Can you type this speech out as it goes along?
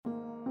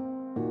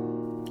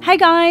Hey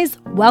guys,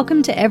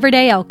 welcome to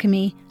Everyday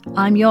Alchemy.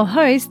 I'm your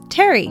host,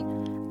 Terry.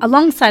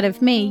 Alongside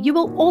of me, you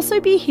will also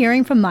be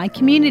hearing from my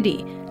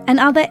community and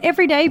other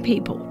everyday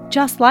people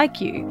just like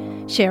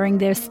you, sharing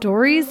their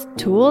stories,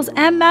 tools,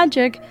 and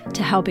magic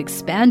to help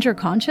expand your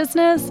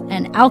consciousness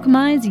and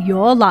alchemize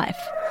your life.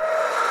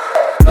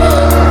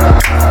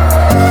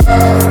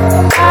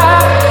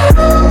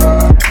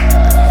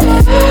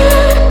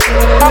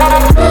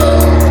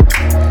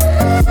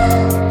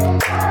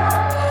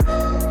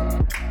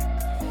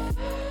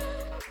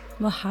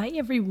 Well, hi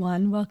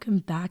everyone. Welcome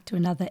back to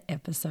another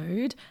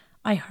episode.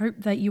 I hope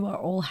that you are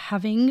all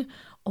having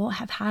or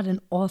have had an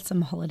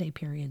awesome holiday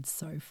period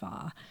so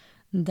far,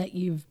 that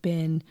you've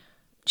been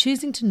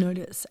choosing to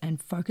notice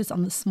and focus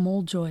on the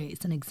small joys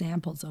and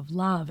examples of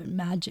love and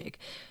magic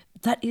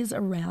that is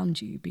around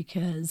you,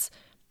 because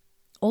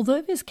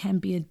although this can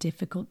be a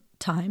difficult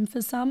time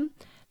for some,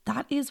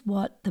 that is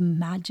what the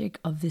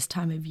magic of this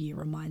time of year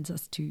reminds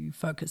us to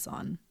focus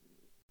on.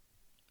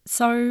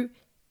 So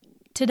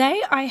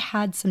today I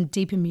had some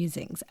deeper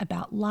musings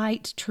about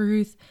light,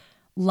 truth,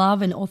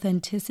 love, and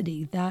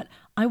authenticity that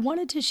I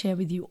wanted to share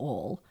with you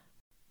all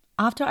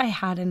after I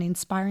had an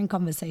inspiring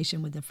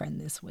conversation with a friend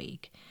this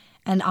week.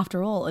 And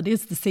after all, it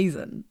is the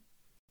season.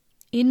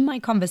 In my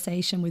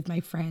conversation with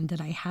my friend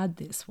that I had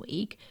this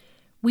week,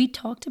 we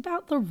talked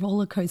about the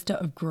roller coaster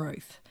of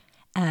growth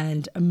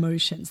and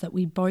emotions that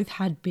we both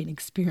had been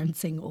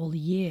experiencing all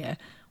year,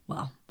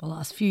 well, the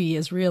last few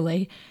years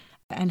really,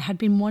 and had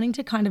been wanting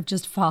to kind of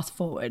just fast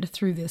forward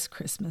through this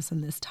Christmas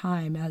and this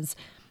time, as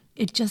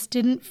it just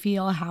didn't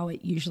feel how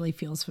it usually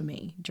feels for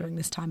me during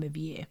this time of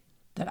year.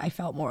 That I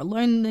felt more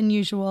alone than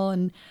usual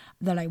and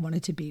that I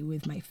wanted to be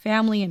with my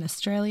family in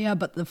Australia,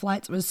 but the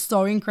flights were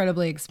so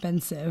incredibly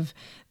expensive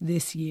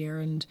this year,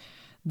 and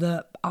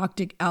the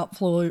Arctic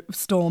outflow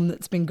storm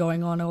that's been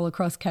going on all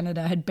across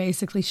Canada had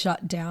basically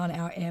shut down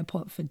our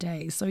airport for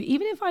days. So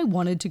even if I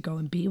wanted to go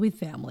and be with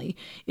family,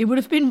 it would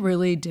have been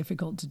really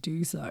difficult to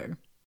do so.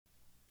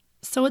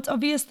 So it's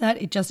obvious that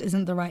it just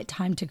isn't the right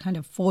time to kind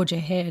of forge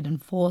ahead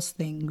and force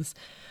these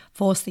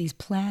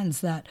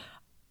plans that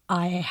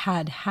I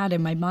had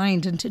in my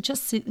mind, and to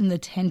just sit in the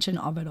tension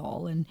of it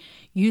all and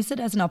use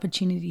it as an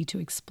opportunity to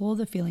explore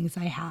the feelings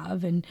I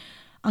have and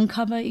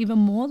uncover even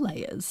more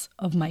layers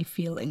of my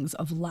feelings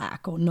of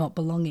lack or not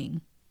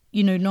belonging.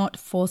 You know,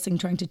 not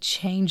trying to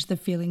change the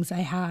feelings I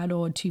had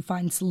or to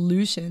find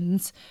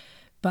solutions,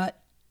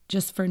 but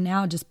just for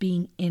now, just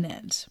being in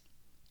it.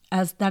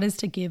 As that is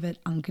to give it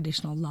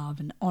unconditional love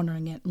and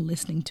honoring it and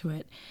listening to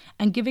it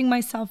and giving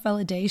myself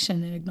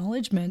validation and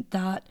acknowledgement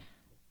that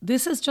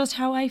this is just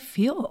how I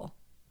feel.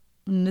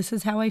 And this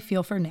is how I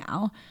feel for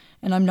now.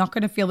 And I'm not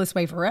going to feel this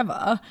way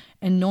forever.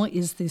 And nor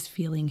is this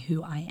feeling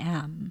who I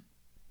am.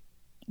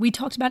 We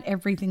talked about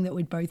everything that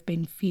we'd both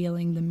been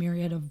feeling, the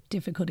myriad of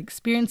difficult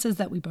experiences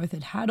that we both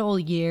had had all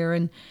year,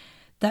 and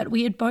that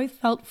we had both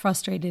felt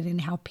frustrated in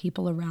how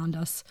people around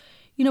us,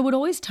 would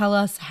always tell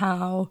us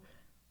how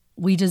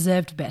we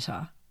deserved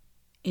better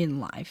in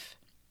life.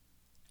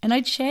 And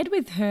I'd shared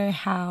with her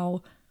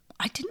how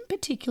I didn't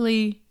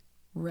particularly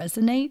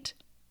resonate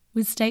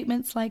with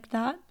statements like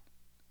that.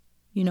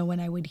 When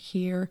I would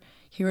hear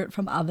it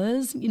from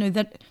others,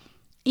 that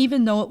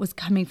even though it was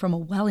coming from a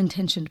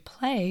well-intentioned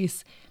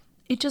place,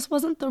 it just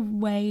wasn't the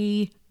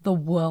way the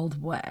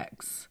world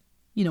works.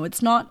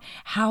 It's not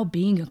how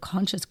being a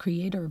conscious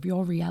creator of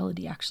your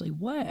reality actually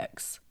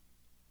works.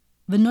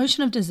 The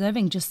notion of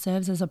deserving just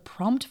serves as a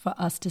prompt for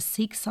us to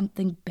seek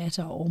something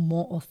better, or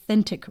more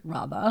authentic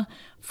rather,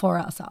 for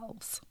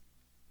ourselves.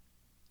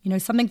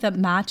 Something that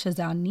matches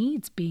our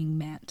needs being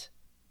met.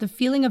 The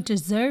feeling of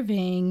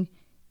deserving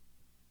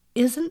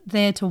isn't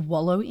there to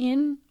wallow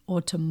in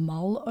or to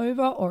mull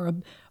over or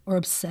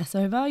obsess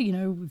over,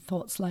 with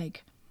thoughts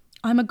like,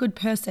 I'm a good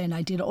person,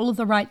 I did all of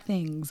the right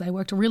things, I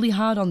worked really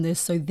hard on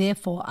this, so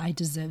therefore I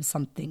deserve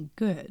something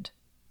good.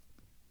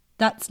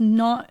 That's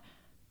not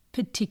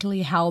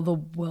particularly how the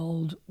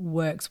world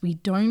works. We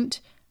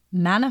don't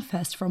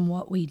manifest from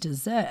what we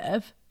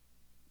deserve.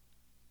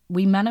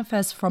 We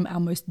manifest from our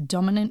most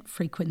dominant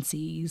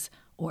frequencies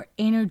or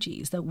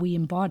energies that we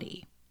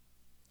embody,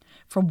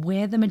 from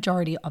where the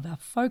majority of our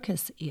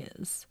focus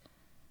is.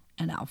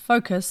 And our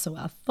focus, so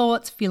our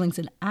thoughts, feelings,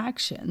 and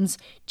actions,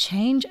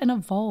 change and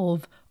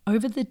evolve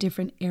over the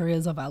different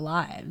areas of our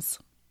lives.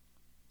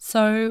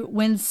 So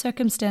when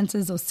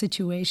circumstances or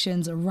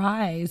situations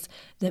arise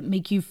that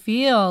make you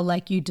feel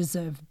like you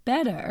deserve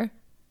better,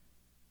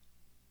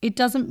 it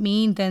doesn't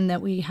mean then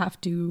that we have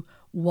to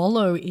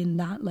wallow in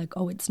that, like,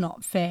 oh, it's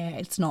not fair,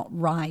 it's not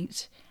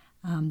right,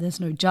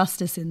 there's no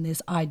justice in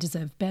this, I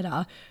deserve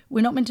better.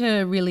 We're not meant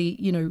to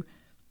really,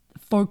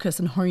 focus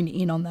and hone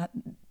in on that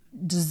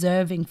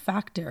deserving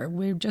factor.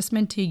 We're just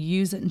meant to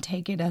use it and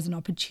take it as an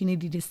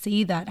opportunity to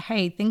see that,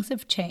 hey, things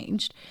have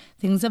changed,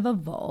 things have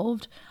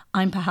evolved,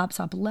 I'm perhaps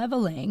up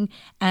leveling,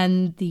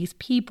 and these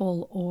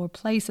people or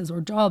places or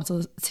jobs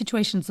or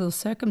situations or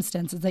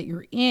circumstances that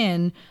you're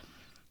in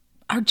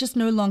are just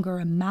no longer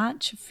a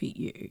match for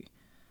you.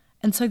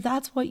 And so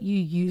that's what you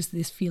use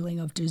this feeling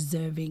of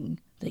deserving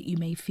that you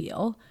may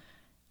feel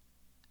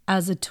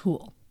as a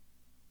tool.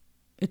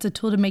 It's a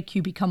tool to make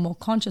you become more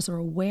conscious or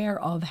aware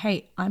of,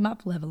 hey, I'm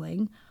up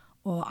leveling,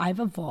 or I've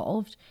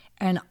evolved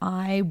and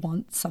I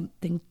want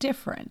something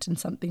different and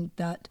something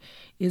that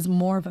is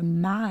more of a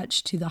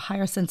match to the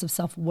higher sense of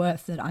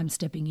self-worth that I'm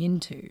stepping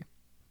into.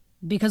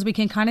 Because we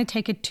can kind of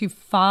take it too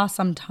far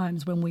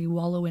sometimes when we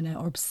wallow in it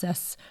or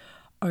obsess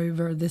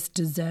over this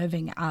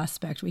deserving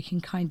aspect. We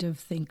can kind of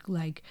think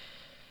like,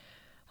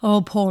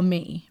 oh, poor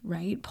me,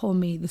 right? Poor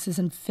me, this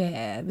isn't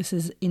fair. This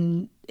is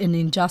an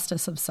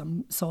injustice of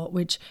some sort,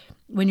 which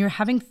when you're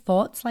having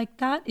thoughts like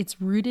that,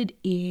 it's rooted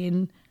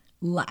in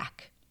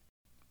lack.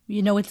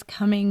 It's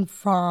coming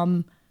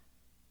from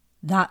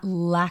that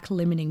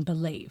lack-limiting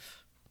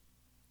belief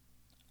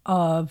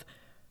of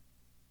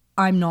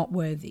I'm not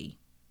worthy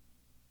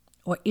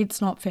or it's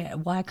not fair.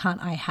 Why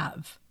can't I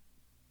have?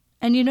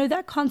 And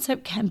that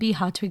concept can be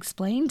hard to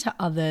explain to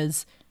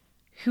others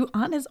who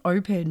aren't as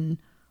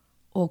open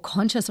or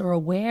conscious or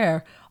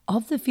aware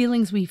of the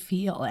feelings we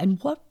feel and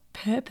what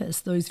purpose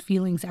those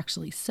feelings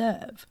actually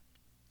serve.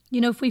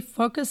 If we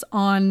focus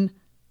on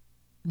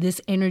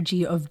this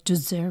energy of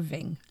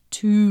deserving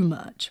too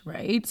much,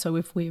 right? So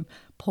if we're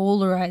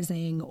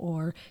polarizing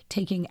or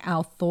taking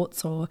our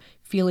thoughts or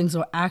feelings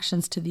or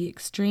actions to the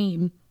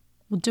extreme,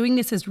 well, doing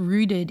this is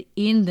rooted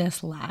in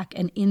this lack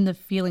and in the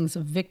feelings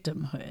of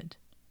victimhood,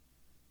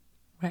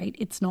 right?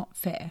 It's not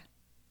fair.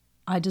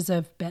 I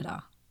deserve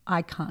better.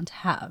 I can't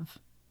have.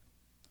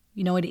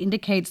 It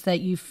indicates that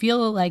you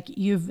feel like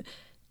you've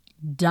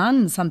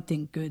done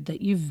something good,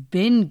 that you've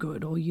been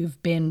good or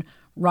you've been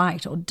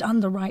right or done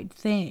the right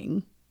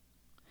thing,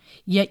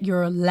 yet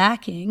you're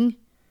lacking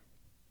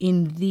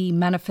in the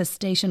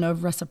manifestation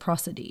of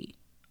reciprocity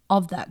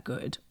of that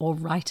good or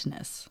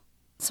rightness.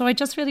 So I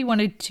just really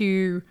wanted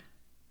to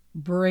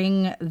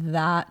bring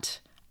that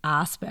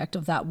aspect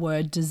of that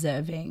word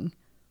deserving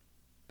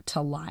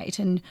to light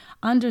and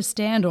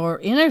understand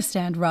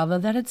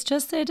that it's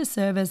just there to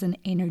serve as an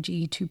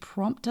energy to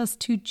prompt us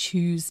to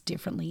choose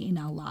differently in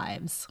our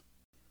lives.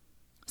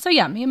 So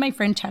yeah, me and my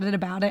friend chatted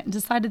about it and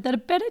decided that a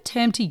better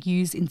term to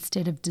use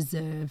instead of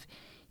deserve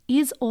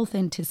is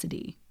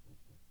authenticity.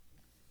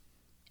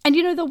 And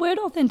the word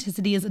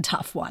authenticity is a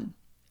tough one,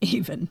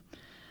 even,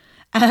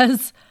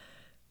 as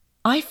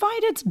I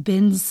find it's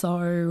been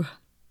so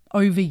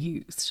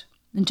overused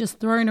and just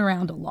thrown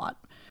around a lot,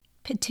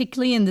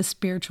 particularly in the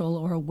spiritual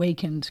or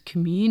awakened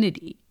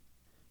community.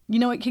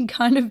 It can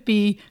kind of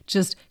be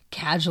just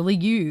casually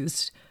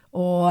used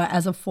or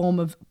as a form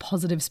of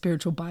positive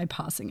spiritual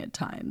bypassing at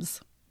times.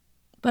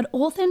 But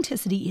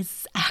authenticity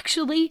is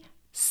actually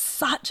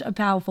such a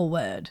powerful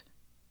word.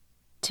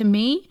 To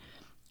me,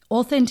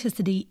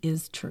 authenticity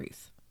is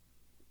truth.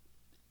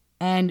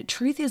 And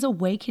truth is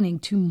awakening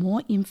to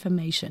more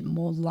information,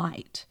 more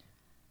light.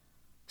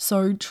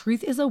 So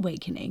truth is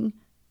awakening,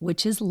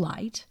 which is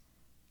light,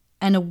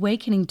 and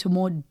awakening to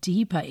more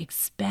deeper,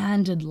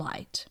 expanded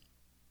light.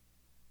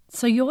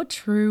 So your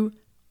true,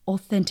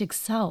 authentic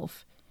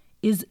self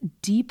is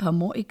deeper,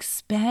 more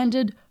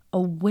expanded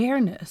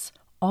awareness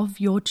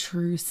of your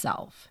true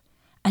self,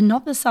 and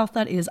not the self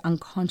that is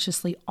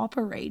unconsciously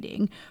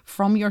operating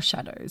from your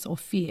shadows or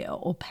fear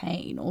or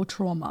pain or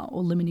trauma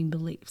or limiting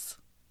beliefs.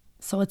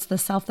 So it's the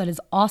self that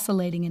is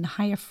oscillating in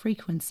higher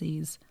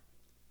frequencies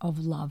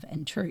of love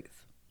and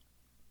truth.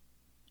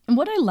 And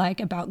what I like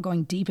about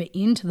going deeper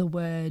into the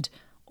word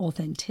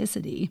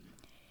authenticity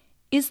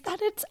is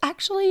that it's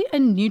actually a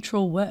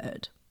neutral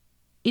word.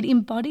 It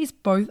embodies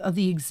both of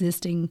the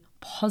existing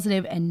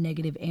positive and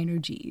negative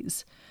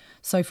energies.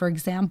 So for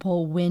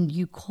example, when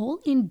you call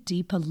in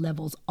deeper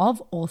levels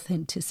of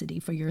authenticity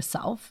for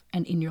yourself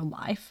and in your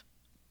life,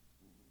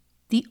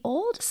 the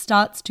old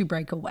starts to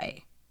break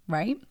away,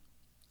 right?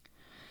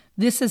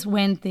 This is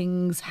when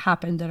things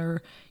happen that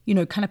are,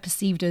 kind of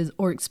perceived as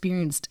or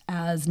experienced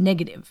as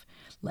negative.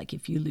 Like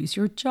if you lose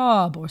your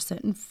job or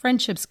certain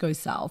friendships go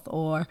south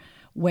or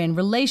when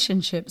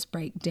relationships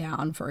break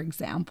down, for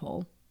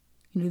example.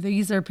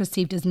 These are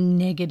perceived as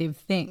negative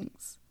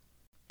things.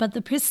 But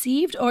the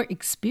perceived or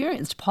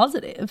experienced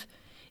positive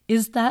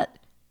is that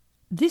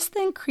this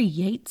then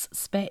creates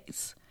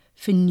space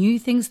for new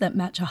things that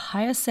match a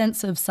higher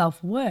sense of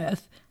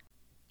self-worth,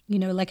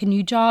 like a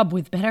new job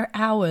with better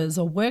hours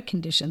or work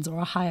conditions or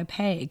a higher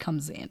pay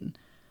comes in.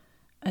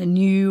 A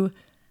new,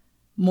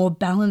 more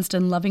balanced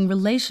and loving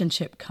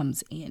relationship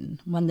comes in,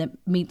 one that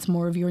meets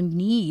more of your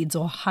needs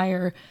or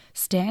higher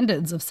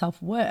standards of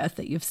self-worth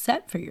that you've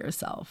set for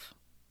yourself.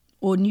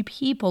 Or new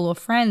people or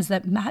friends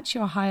that match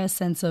your higher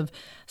sense of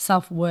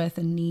self-worth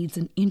and needs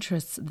and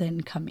interests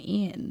then come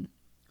in.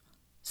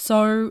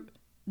 So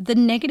the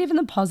negative and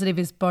the positive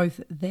is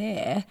both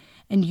there,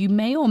 and you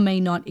may or may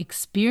not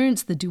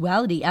experience the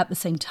duality at the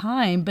same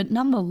time, but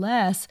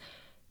nonetheless,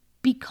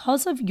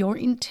 because of your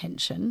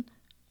intention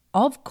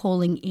of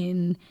calling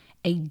in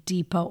a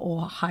deeper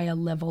or higher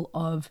level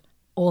of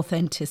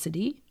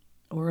authenticity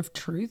or of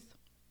truth,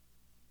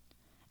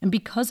 and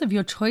because of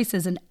your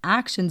choices and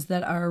actions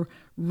that are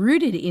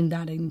rooted in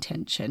that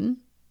intention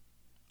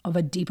of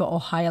a deeper or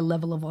higher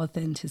level of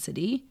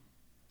authenticity,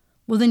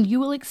 well, then you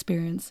will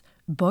experience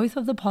both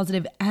of the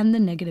positive and the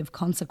negative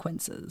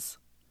consequences.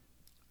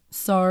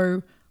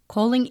 So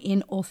calling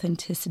in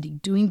authenticity,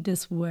 doing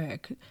this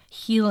work,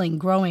 healing,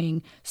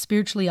 growing,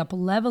 spiritually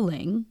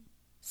up-leveling,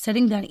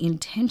 setting that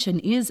intention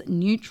is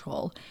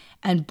neutral,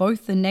 and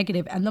both the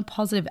negative and the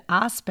positive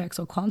aspects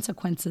or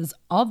consequences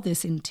of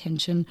this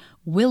intention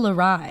will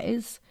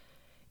arise.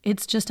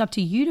 It's just up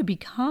to you to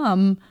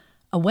become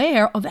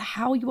aware of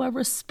how you are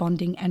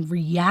responding and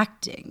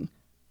reacting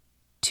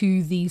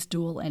to these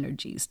dual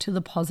energies, to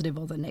the positive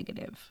or the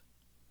negative.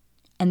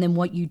 And then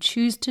what you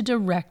choose to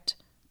direct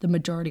the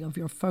majority of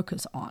your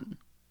focus on.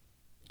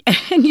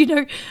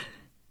 And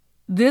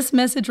this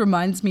message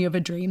reminds me of a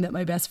dream that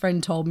my best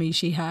friend told me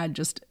she had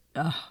just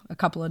a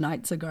couple of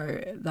nights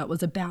ago that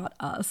was about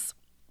us.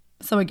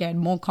 So again,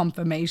 more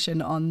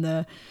confirmation on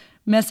the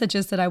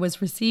messages that I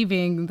was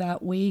receiving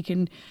that week.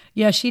 And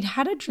yeah, she'd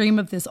had a dream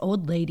of this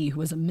old lady who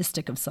was a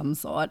mystic of some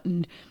sort.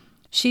 And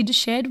she'd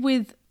shared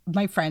with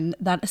my friend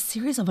that a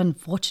series of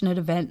unfortunate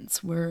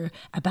events were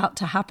about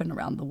to happen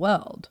around the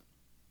world.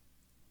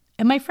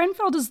 And my friend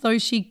felt as though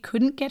she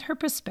couldn't get her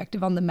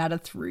perspective on the matter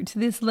through to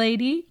this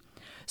lady.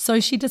 So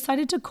she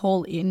decided to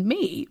call in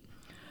me.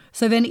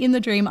 So then in the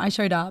dream, I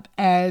showed up,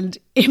 and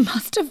it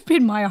must have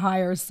been my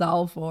higher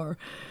self or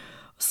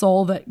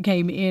soul that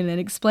came in and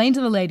explained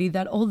to the lady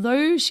that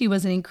although she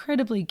was an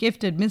incredibly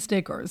gifted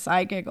mystic or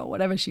psychic or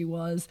whatever she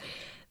was,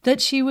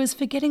 that she was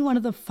forgetting one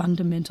of the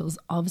fundamentals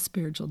of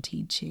spiritual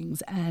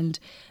teachings, and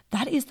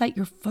that is that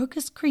your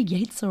focus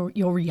creates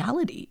your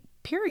reality,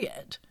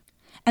 period.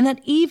 And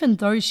that even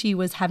though she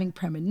was having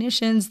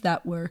premonitions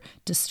that were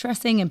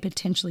distressing and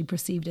potentially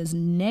perceived as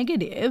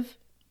negative,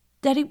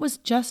 that it was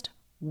just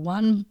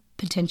one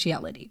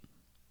potentiality,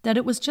 that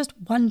it was just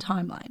one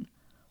timeline,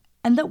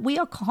 and that we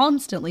are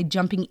constantly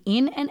jumping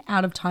in and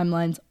out of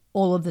timelines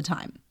all of the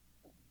time.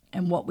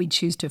 And what we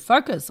choose to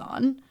focus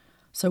on,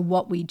 so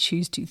what we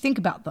choose to think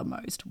about the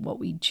most, what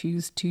we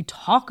choose to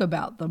talk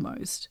about the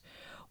most,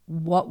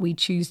 what we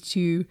choose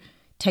to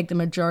take the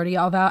majority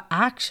of our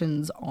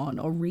actions on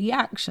or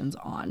reactions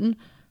on,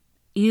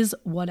 is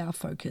what our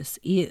focus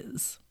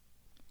is.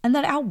 And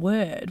that our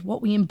word,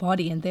 what we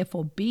embody and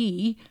therefore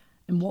be,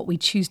 and what we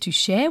choose to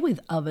share with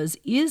others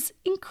is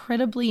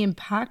incredibly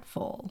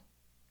impactful.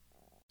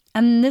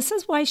 And this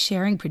is why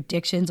sharing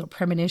predictions or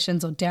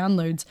premonitions or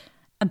downloads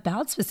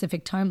about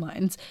specific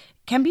timelines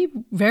can be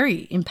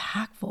very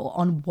impactful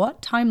on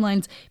what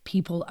timelines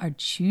people are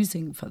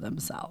choosing for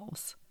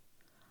themselves.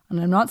 And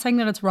I'm not saying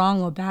that it's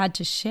wrong or bad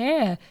to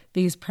share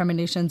these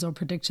premonitions or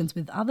predictions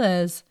with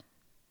others.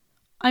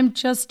 I'm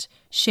just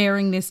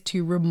sharing this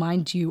to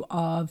remind you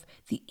of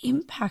the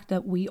impact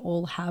that we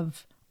all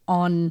have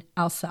on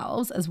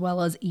ourselves as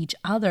well as each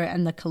other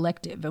and the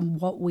collective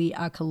and what we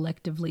are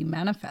collectively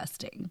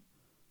manifesting.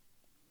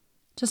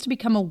 Just to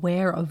become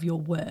aware of your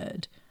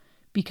word,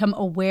 become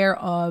aware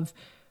of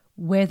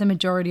where the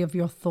majority of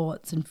your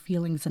thoughts and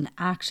feelings and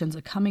actions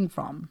are coming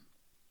from.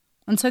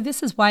 And so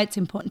this is why it's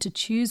important to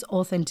choose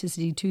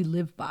authenticity to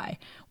live by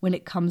when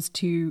it comes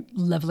to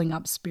leveling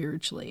up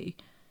spiritually,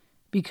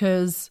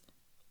 because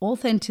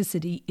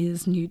authenticity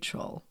is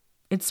neutral.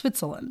 It's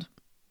Switzerland.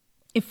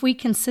 If we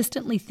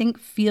consistently think,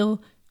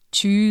 feel,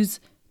 choose,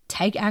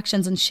 take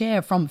actions and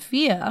share from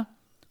fear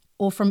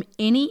or from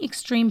any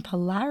extreme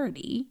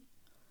polarity,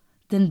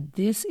 then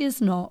this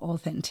is not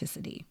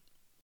authenticity.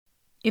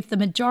 If the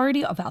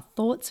majority of our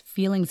thoughts,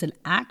 feelings, and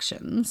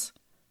actions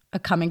are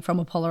coming from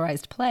a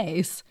polarized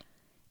place,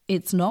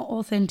 it's not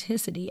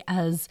authenticity,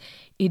 as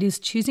it is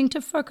choosing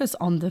to focus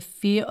on the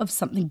fear of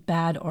something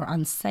bad or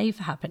unsafe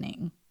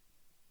happening.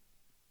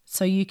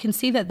 So you can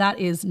see that that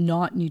is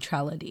not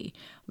neutrality.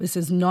 This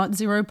is not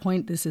 0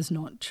 point. This is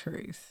not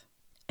truth.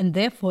 And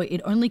therefore,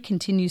 it only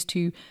continues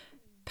to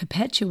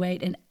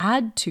perpetuate and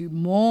add to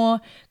more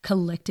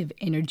collective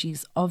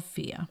energies of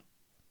fear.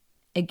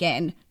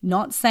 Again,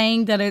 not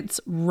saying that it's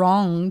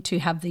wrong to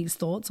have these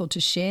thoughts or to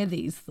share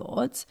these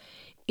thoughts.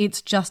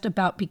 It's just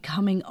about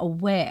becoming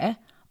aware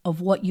of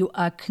what you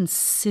are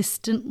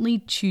consistently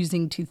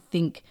choosing to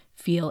think,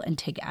 feel, and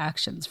take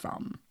actions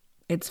from.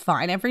 It's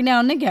fine every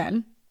now and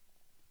again,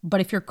 but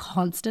if you're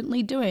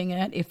constantly doing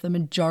it, if the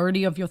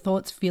majority of your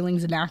thoughts,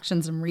 feelings, and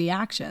actions and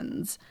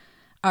reactions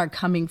are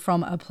coming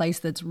from a place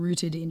that's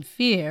rooted in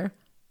fear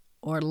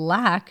or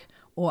lack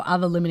or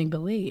other limiting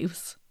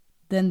beliefs,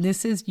 then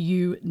this is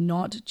you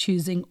not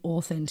choosing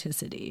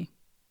authenticity.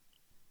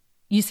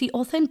 You see,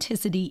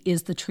 authenticity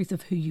is the truth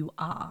of who you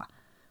are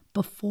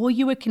before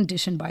you were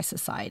conditioned by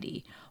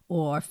society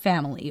or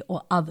family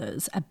or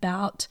others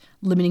about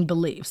limiting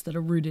beliefs that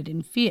are rooted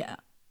in fear,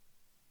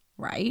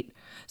 right?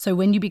 So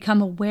when you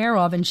become aware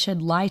of and shed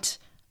light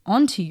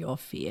onto your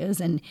fears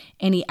and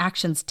any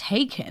actions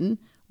taken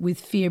with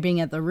fear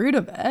being at the root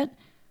of it,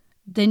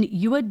 then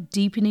you are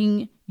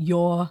deepening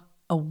your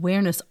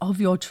awareness of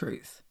your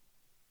truth,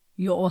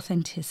 your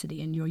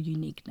authenticity, and your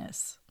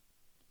uniqueness.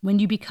 When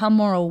you become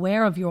more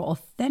aware of your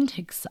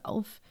authentic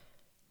self,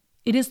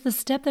 it is the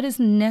step that is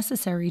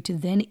necessary to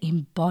then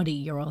embody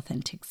your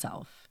authentic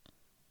self.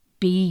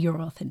 Be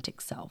your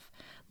authentic self.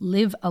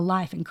 live a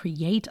life and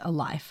create a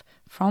life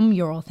from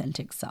your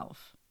authentic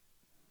self.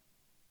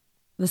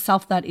 The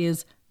self that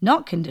is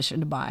not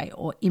conditioned by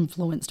or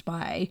influenced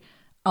by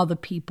other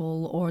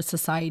people or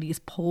society's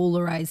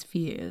polarized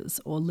fears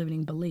or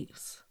limiting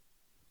beliefs.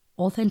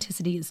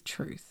 Authenticity is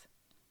truth,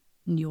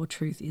 and your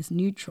truth is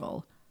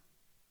neutral,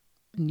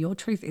 and your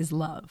truth is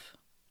love.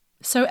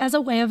 So as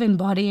a way of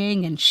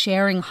embodying and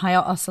sharing higher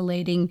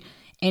oscillating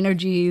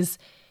energies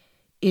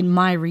in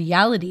my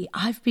reality,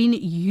 I've been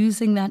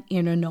using that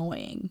inner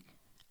knowing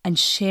and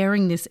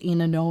sharing this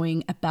inner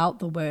knowing about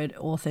the word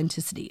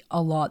authenticity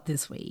a lot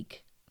this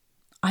week.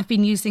 I've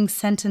been using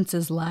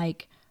sentences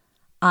like,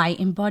 I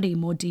embody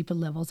more deeper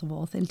levels of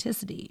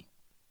authenticity,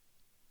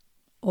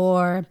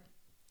 or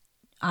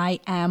I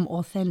am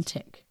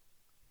authentic,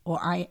 or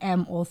I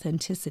am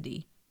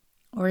authenticity.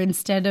 Or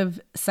instead of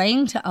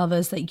saying to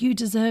others that you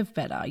deserve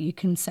better, you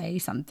can say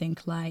something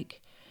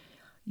like,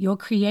 you're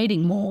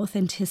creating more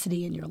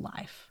authenticity in your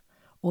life,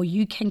 or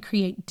you can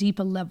create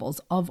deeper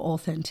levels of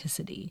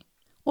authenticity.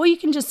 Or you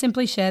can just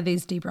simply share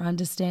these deeper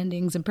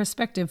understandings and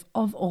perspective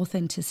of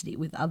authenticity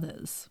with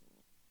others.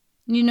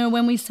 You know,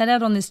 when we set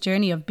out on this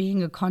journey of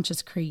being a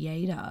conscious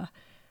creator,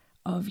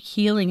 of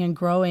healing and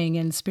growing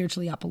and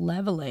spiritually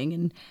up-leveling,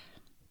 and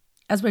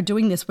as we're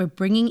doing this, we're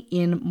bringing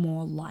in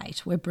more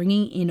light, we're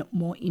bringing in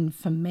more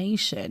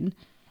information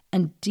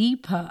and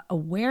deeper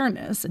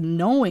awareness and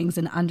knowings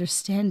and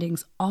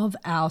understandings of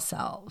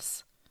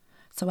ourselves.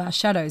 So our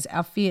shadows,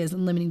 our fears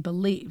and limiting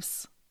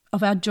beliefs,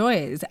 of our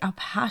joys, our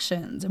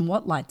passions, and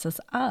what lights us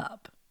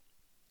up.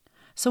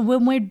 So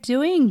when we're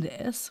doing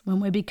this, when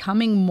we're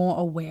becoming more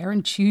aware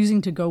and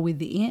choosing to go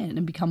within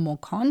and become more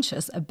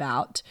conscious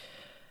about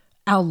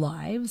our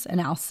lives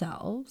and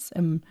ourselves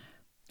and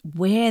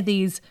where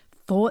these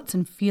thoughts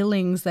and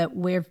feelings that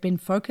we've been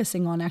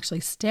focusing on actually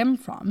stem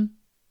from,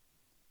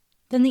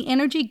 then the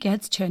energy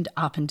gets turned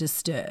up and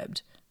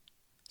disturbed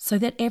so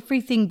that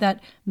everything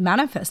that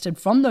manifested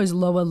from those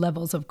lower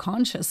levels of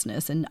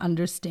consciousness and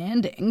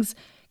understandings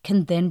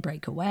can then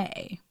break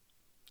away.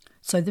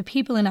 So the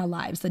people in our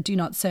lives that do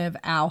not serve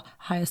our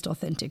highest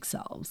authentic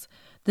selves,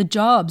 the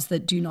jobs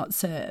that do not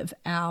serve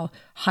our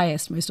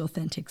highest, most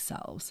authentic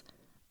selves,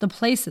 the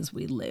places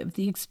we live,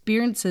 the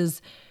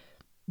experiences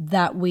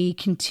that we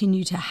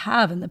continue to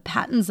have and the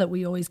patterns that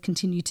we always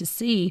continue to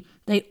see,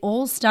 they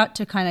all start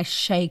to kind of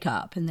shake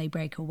up and they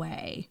break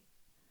away.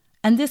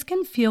 And this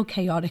can feel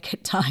chaotic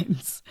at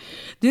times.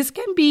 This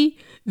can be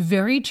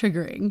very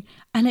triggering,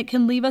 and it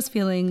can leave us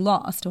feeling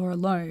lost or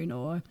alone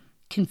or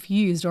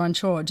confused or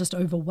unsure or just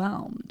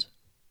overwhelmed.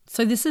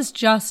 So this is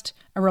just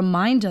a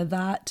reminder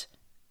that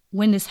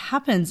when this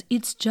happens,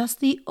 it's just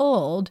the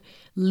old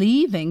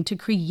leaving to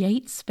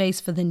create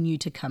space for the new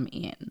to come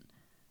in.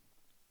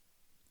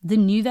 The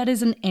new that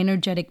is an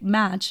energetic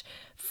match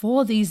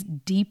for these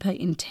deeper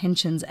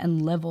intentions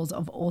and levels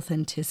of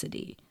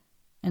authenticity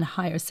and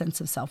higher sense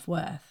of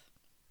self-worth.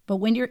 But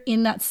when you're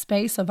in that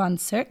space of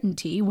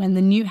uncertainty, when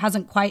the new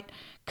hasn't quite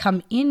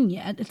come in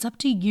yet, it's up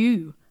to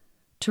you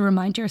to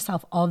remind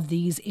yourself of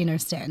these inner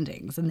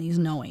standings and these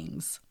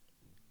knowings.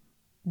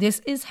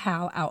 This is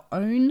how our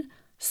own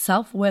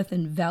self-worth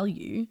and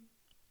value,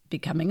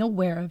 becoming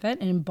aware of it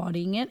and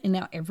embodying it in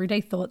our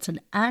everyday thoughts and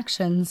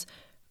actions,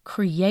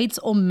 creates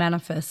or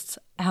manifests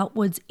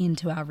outwards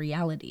into our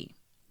reality.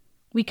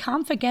 We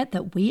can't forget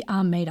that we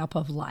are made up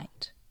of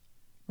light,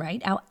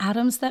 right? Our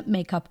atoms that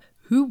make up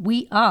who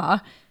we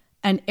are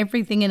and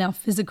everything in our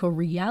physical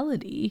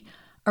reality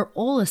are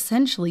all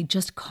essentially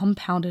just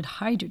compounded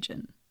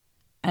hydrogen.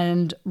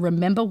 And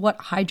remember what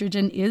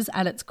hydrogen is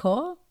at its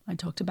core? I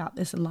talked about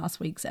this in last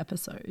week's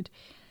episode.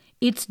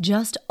 It's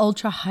just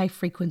ultra high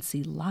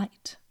frequency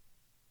light,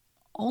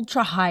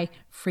 ultra high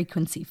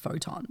frequency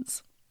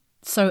photons.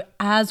 So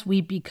as we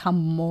become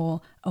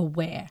more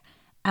aware,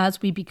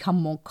 as we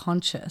become more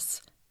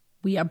conscious,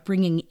 we are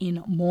bringing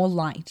in more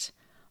light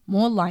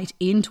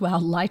into our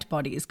light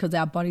bodies, because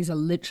our bodies are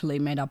literally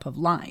made up of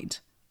light.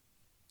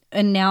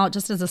 And now,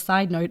 just as a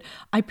side note,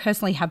 I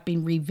personally have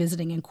been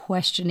revisiting and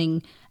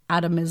questioning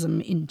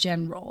atomism in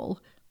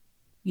general.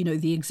 You know,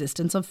 the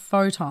existence of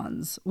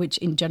photons, which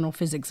in general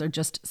physics are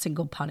just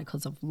single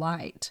particles of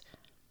light.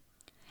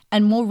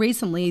 And more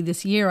recently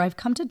this year, I've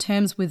come to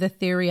terms with a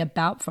theory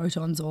about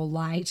photons or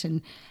light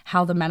and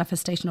how the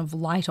manifestation of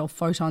light or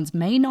photons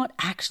may not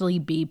actually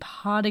be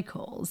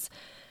particles,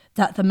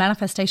 that the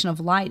manifestation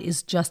of light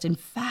is just, in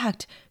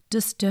fact,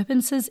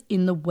 disturbances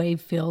in the wave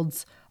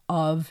fields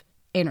of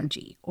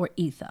energy or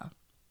ether.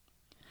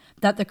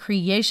 That the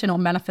creation or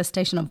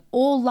manifestation of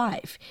all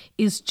life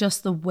is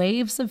just the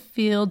waves of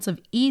fields of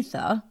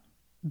ether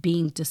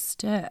being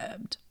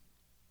disturbed,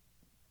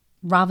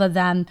 rather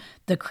than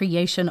the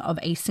creation of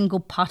a single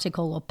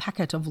particle or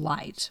packet of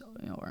light,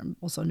 or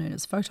also known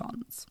as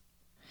photons.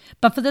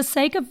 But for the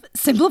sake of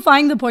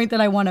simplifying the point that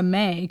I want to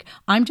make,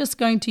 I'm just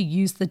going to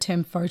use the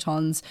term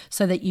photons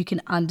so that you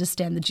can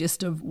understand the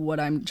gist of what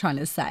I'm trying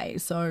to say.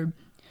 So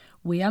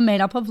we are made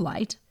up of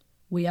light.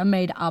 We are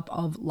made up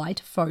of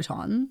light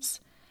photons.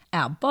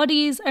 Our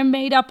bodies are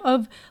made up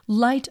of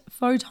light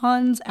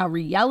photons. Our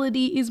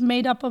reality is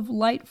made up of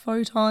light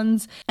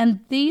photons.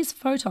 And these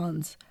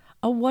photons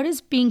are what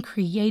is being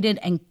created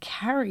and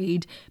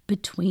carried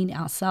between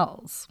our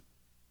cells.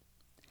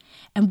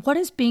 And what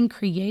is being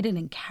created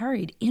and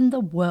carried in the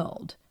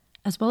world,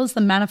 as well as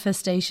the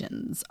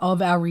manifestations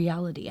of our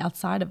reality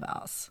outside of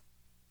us.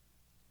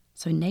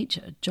 So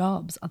nature,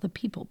 jobs, other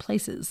people,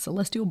 places,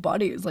 celestial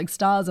bodies like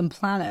stars and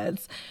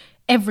planets,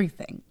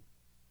 everything.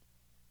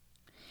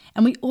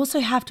 And we also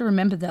have to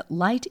remember that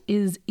light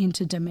is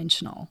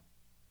interdimensional.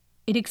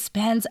 It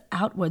expands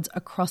outwards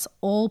across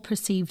all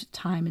perceived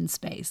time and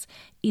space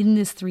in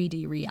this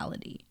 3D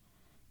reality,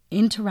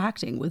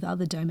 interacting with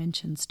other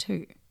dimensions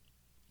too.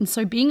 And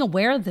so being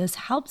aware of this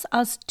helps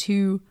us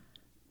to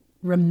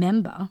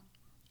remember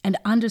and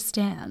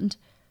understand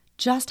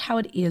just how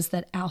it is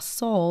that our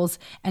souls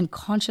and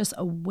conscious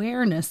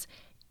awareness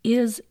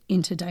is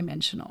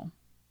interdimensional.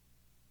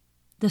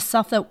 The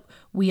stuff that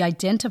we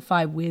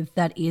identify with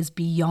that is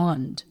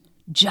beyond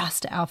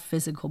just our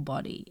physical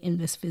body in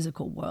this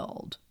physical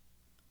world.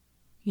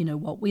 You know,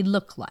 what we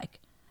look like,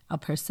 our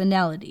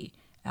personality,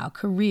 our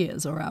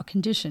careers, or our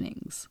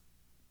conditionings.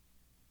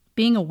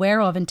 Being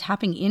aware of and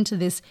tapping into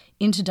this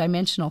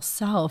interdimensional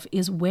self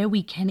is where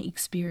we can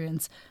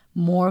experience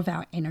more of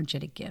our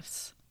energetic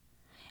gifts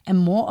and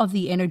more of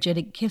the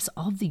energetic gifts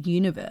of the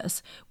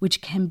universe,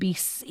 which can be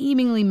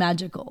seemingly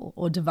magical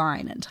or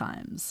divine at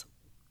times.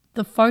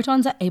 The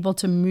photons are able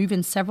to move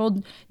in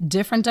several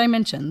different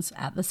dimensions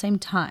at the same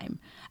time,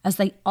 as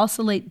they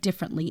oscillate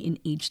differently in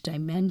each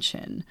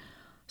dimension.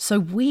 So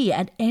we,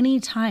 at any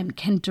time,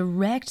 can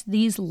direct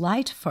these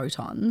light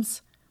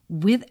photons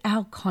with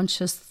our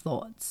conscious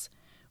thoughts,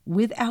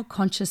 with our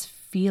conscious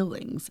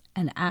feelings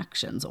and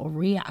actions or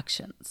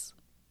reactions.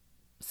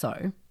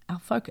 So, our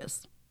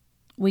focus.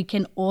 We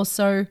can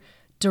also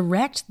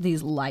direct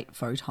these light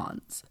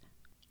photons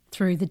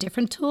through the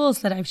different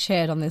tools that I've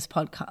shared on this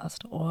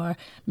podcast, or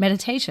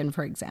meditation,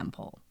 for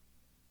example.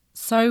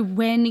 So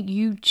when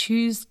you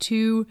choose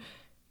to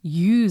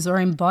use or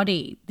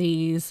embody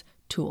these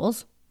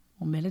tools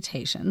or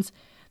meditations,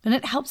 then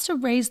it helps to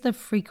raise the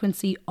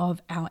frequency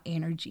of our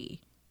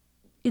energy.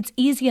 It's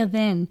easier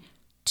then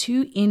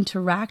to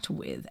interact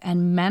with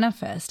and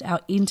manifest our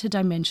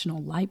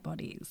interdimensional light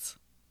bodies.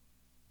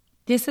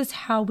 This is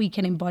how we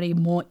can embody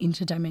more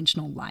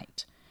interdimensional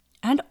light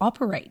and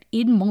operate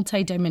in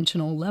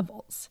multidimensional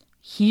levels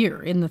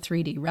here in the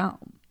 3D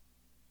realm.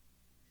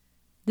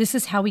 This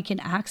is how we can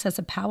access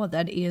a power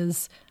that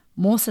is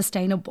more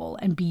sustainable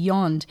and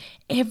beyond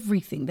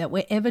everything that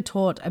we're ever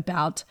taught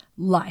about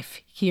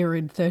life here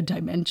in third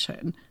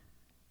dimension.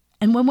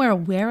 And when we're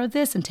aware of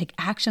this and take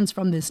actions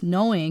from this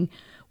knowing,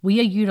 we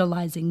are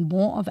utilizing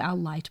more of our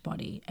light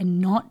body and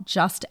not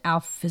just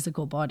our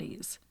physical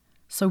bodies.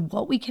 So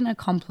what we can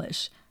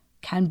accomplish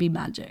can be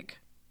magic.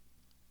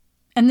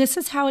 And this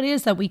is how it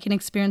is that we can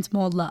experience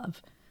more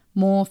love,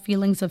 more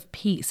feelings of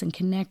peace and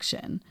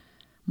connection,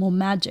 more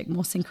magic,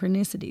 more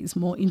synchronicities,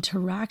 more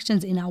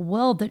interactions in our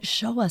world that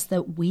show us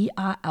that we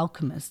are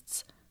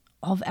alchemists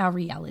of our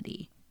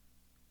reality,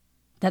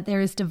 that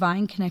there is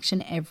divine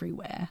connection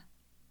everywhere.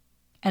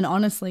 And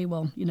honestly,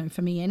 well,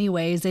 for me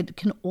anyways, it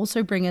can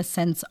also bring a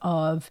sense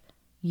of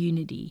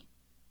unity,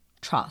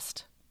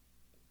 trust,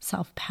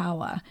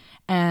 self-power,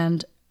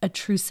 and a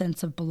true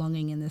sense of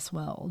belonging in this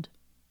world.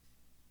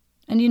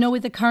 And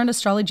with the current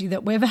astrology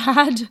that we've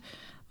had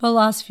the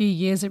last few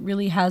years, it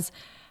really has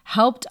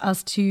helped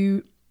us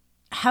to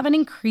have an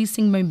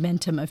increasing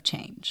momentum of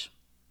change,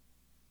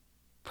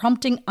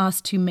 prompting us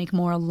to make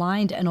more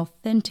aligned and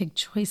authentic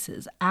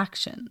choices,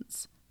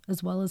 actions,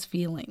 as well as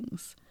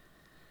feelings.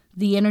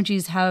 The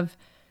energies have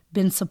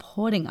been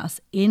supporting us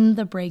in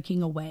the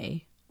breaking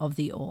away of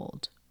the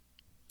old.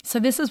 So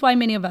this is why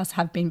many of us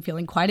have been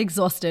feeling quite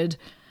exhausted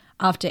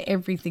after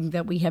everything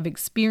that we have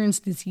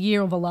experienced this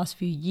year or the last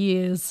few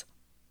years.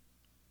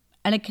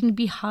 And it can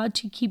be hard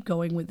to keep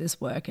going with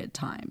this work at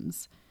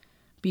times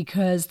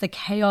because the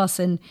chaos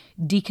and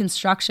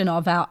deconstruction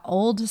of our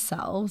old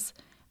selves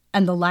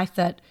and the life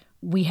that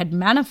we had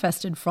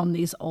manifested from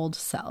these old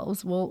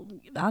selves, well,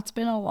 that's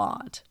been a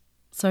lot.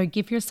 So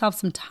give yourself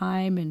some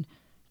time and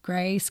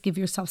grace, give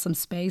yourself some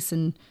space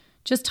and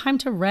just time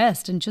to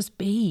rest and just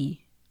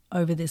be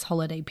over this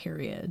holiday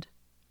period.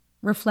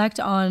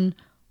 Reflect on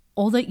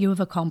all that you have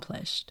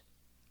accomplished.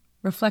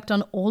 Reflect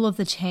on all of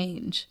the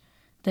change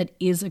that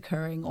is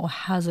occurring or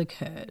has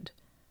occurred.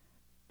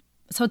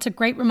 So it's a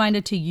great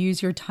reminder to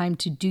use your time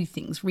to do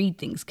things, read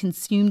things,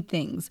 consume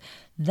things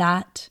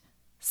that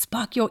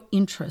spark your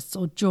interests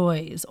or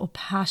joys or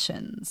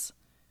passions,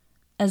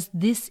 as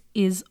this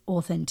is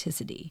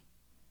authenticity.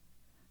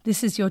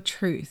 This is your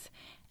truth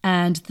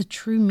and the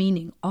true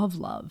meaning of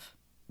love.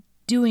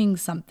 Doing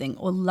something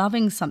or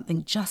loving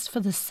something just for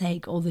the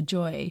sake or the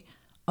joy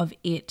of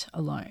it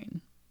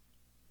alone.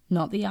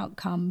 Not the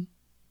outcome,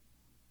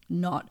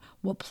 not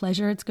what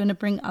pleasure it's going to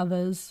bring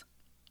others.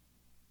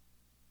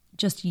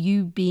 Just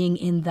you being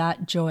in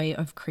that joy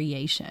of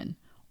creation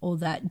or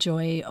that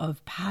joy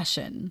of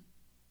passion.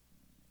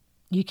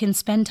 You can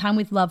spend time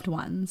with loved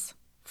ones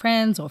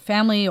friends or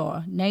family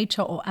or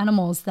nature or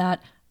animals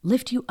that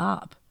lift you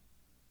up,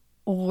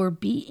 or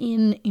be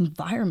in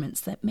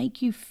environments that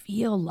make you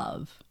feel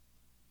love.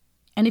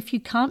 And if you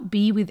can't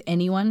be with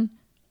anyone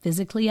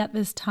physically at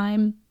this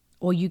time,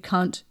 or you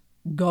can't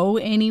go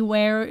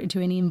anywhere into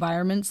any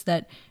environments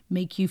that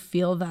make you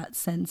feel that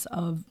sense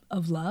of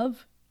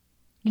love,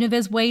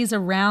 there's ways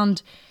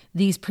around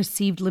these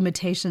perceived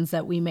limitations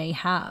that we may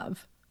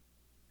have.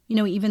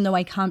 Even though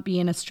I can't be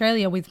in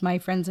Australia with my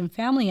friends and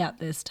family at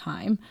this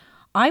time,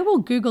 I will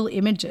Google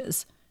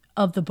images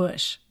of the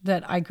bush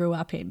that I grew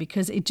up in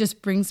because it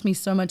just brings me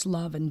so much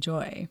love and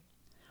joy.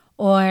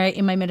 Or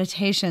in my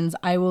meditations,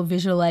 I will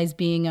visualize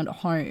being at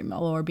home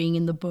or being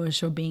in the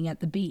bush or being at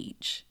the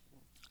beach.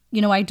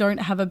 I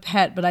don't have a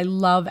pet, but I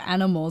love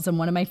animals. And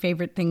one of my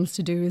favorite things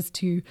to do is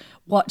to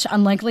watch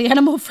unlikely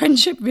animal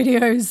friendship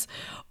videos.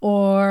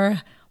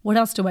 Or what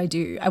else do?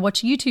 I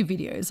watch YouTube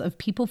videos of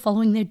people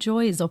following their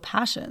joys or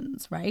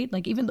passions, right?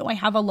 Like, even though I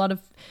have a lot of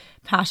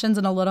passions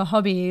and a lot of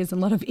hobbies and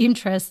a lot of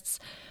interests,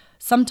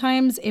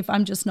 sometimes if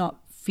I'm just not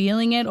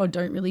feeling it or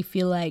don't really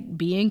feel like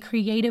being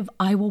creative,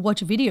 I will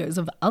watch videos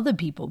of other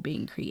people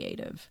being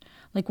creative.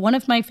 Like, one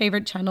of my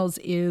favorite channels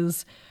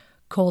is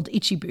called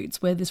Itchy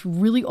Boots, where this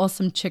really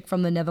awesome chick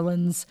from the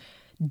Netherlands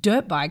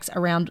dirt bikes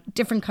around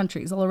different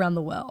countries all around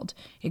the world,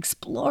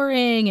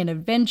 exploring and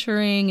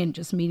adventuring and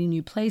just meeting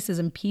new places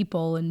and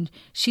people. And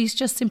she's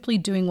just simply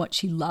doing what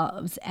she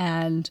loves.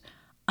 And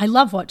I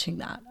love watching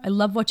that. I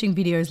love watching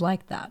videos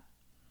like that.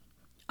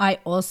 I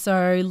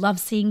also love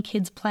seeing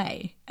kids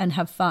play and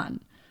have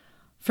fun.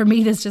 For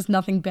me, there's just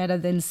nothing better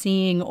than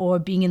seeing or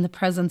being in the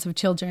presence of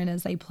children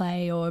as they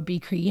play or be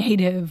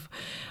creative,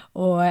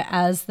 or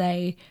as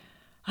they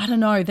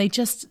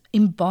just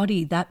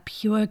embody that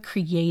pure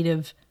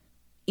creative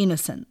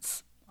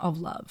innocence of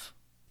love.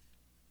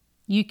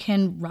 You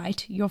can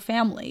write your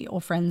family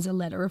or friends a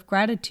letter of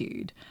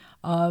gratitude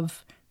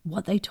of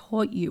what they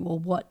taught you or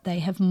what they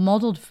have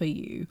modeled for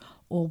you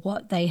or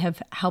what they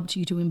have helped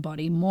you to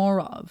embody more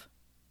of.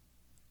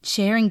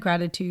 Sharing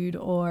gratitude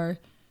or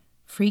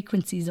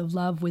frequencies of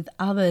love with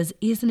others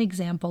is an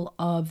example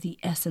of the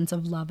essence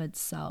of love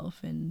itself.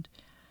 And,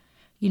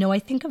 I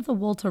think of the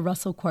Walter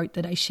Russell quote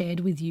that I shared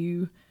with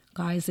you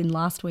guys in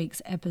last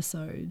week's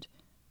episode.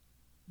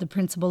 The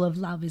principle of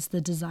love is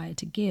the desire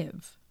to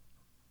give.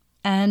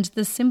 And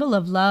the symbol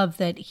of love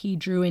that he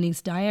drew in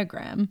his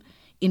diagram,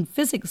 in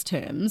physics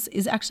terms,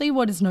 is actually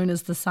what is known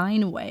as the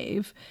sine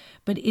wave,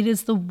 but it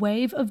is the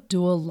wave of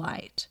dual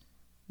light,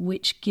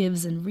 which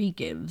gives and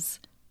re-gives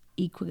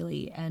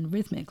equally and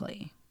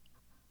rhythmically.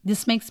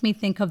 This makes me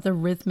think of the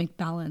rhythmic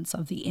balance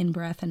of the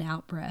in-breath and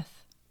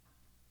out-breath.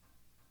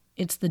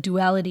 It's the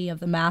duality of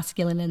the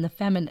masculine and the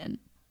feminine,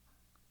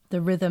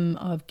 the rhythm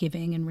of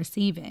giving and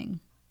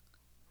receiving.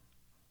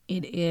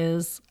 It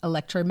is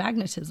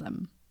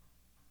electromagnetism,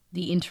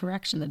 the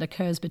interaction that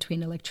occurs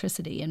between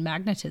electricity and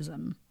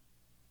magnetism.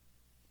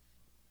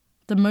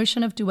 The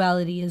motion of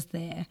duality is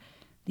there,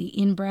 the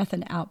in-breath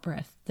and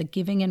out-breath, the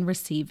giving and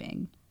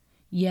receiving,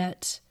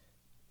 yet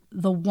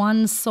the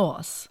one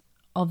source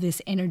of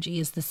this energy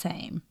is the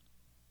same,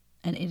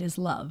 and it is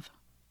love.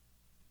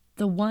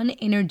 The one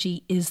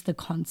energy is the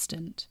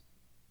constant.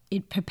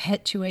 It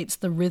perpetuates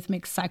the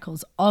rhythmic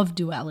cycles of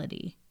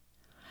duality.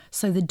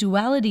 So the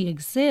duality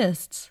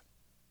exists,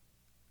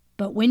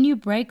 but when you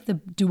break the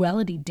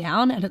duality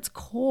down at its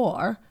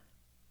core,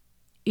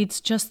 it's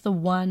just the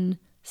one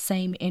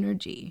same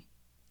energy.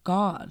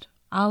 God,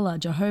 Allah,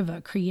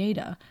 Jehovah,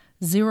 Creator,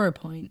 0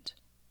 point,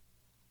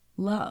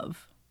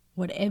 love.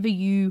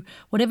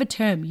 Whatever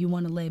term you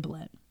want to label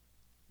it.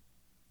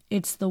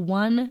 It's the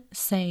one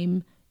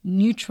same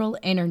neutral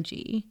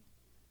energy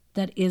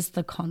that is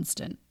the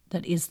constant,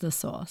 that is the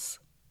source.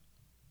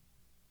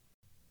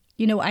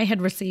 I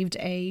had received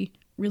a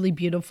really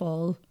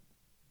beautiful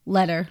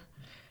letter,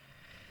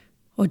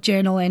 or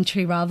journal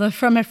entry rather,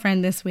 from a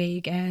friend this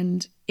week,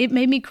 and it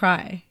made me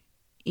cry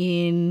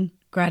in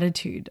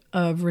gratitude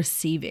of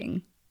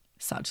receiving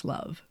such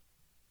love.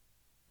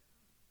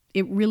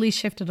 It really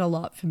shifted a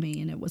lot for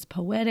me, and it was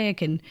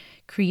poetic and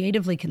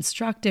creatively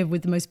constructive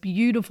with the most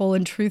beautiful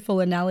and truthful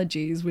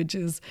analogies, which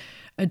is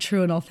a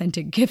true and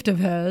authentic gift of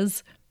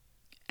hers.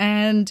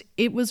 And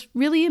it was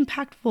really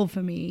impactful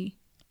for me,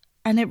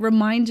 and it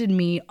reminded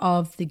me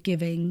of the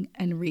giving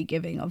and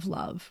re-giving of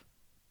love.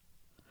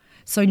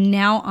 So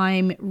now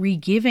I'm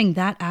re-giving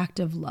that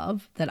act of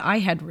love that I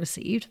had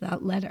received,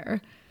 that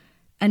letter,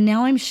 and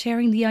now I'm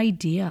sharing the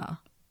idea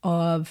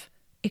of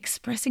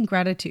expressing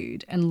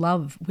gratitude and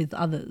love with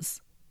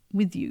others,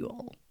 with you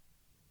all,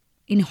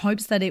 in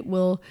hopes that it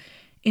will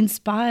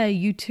inspire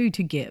you too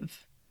to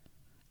give,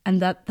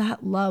 and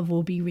that love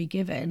will be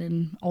re-given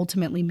and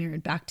ultimately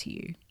mirrored back to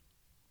you.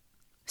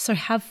 So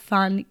have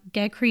fun,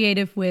 get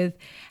creative with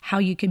how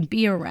you can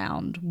be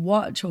around,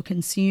 watch or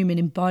consume and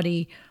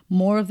embody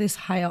more of this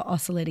higher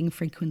oscillating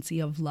frequency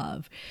of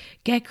love.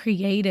 Get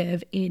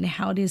creative in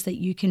how it is that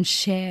you can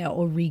share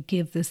or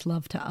re-give this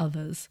love to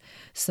others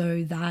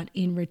so that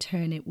in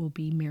return it will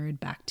be mirrored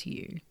back to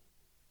you.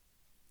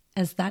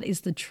 As that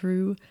is the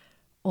true,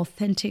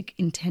 authentic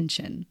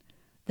intention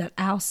that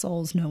our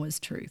souls know as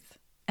truth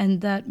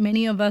and that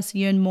many of us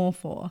yearn more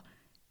for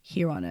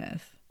here on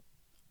earth.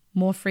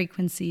 More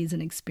frequencies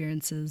and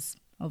experiences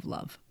of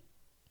love.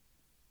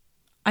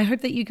 I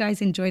hope that you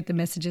guys enjoyed the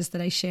messages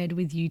that I shared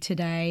with you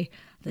today,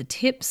 the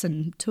tips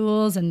and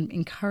tools and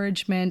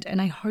encouragement,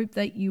 and I hope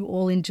that you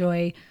all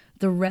enjoy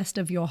the rest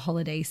of your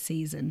holiday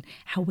season,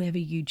 however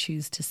you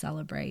choose to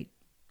celebrate.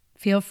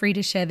 Feel free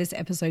to share this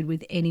episode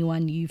with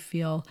anyone you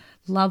feel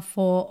love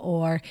for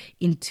or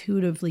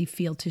intuitively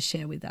feel to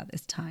share with at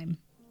this time.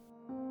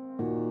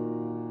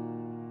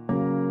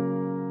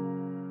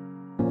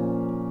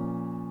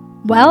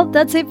 Well,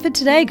 that's it for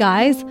today,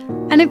 guys.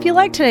 And if you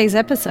like today's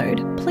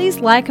episode, please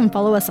like and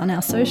follow us on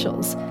our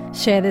socials.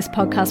 Share this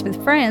podcast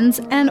with friends,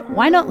 and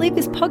why not leave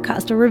this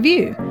podcast a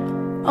review?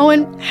 Oh,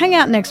 and hang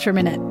out next for a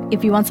minute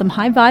if you want some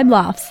high vibe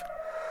laughs.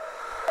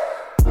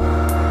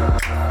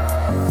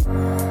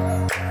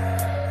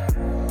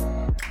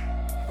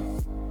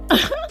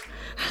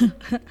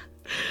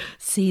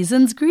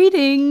 Season's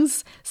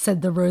greetings,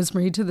 said the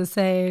rosemary to the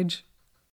sage.